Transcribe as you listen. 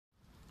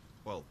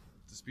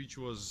The speech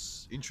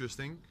was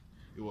interesting.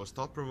 It was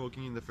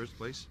thought-provoking in the first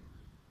place.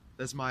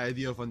 That's my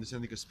idea of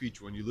understanding a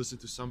speech. When you listen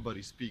to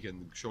somebody speak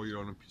and show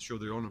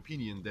their own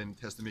opinion, then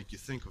it has to make you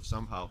think of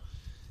somehow.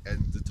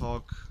 And the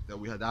talk that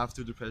we had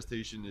after the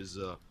presentation is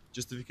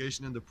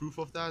justification and the proof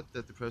of that.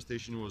 That the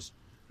presentation was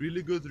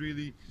really good,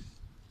 really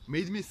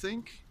made me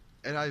think,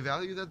 and I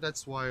value that.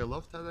 That's why I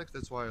love TEDx.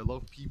 That's why I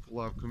love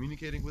people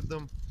communicating with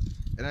them,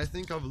 and I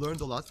think I've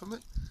learned a lot from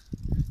it.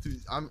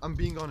 I'm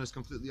being honest,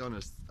 completely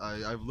honest.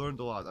 I've learned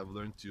a lot. I've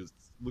learned to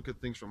look at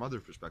things from other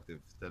perspective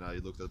than I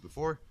looked at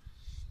before,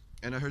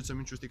 and I heard some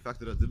interesting fact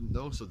that I didn't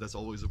know. So that's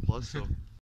always a plus. So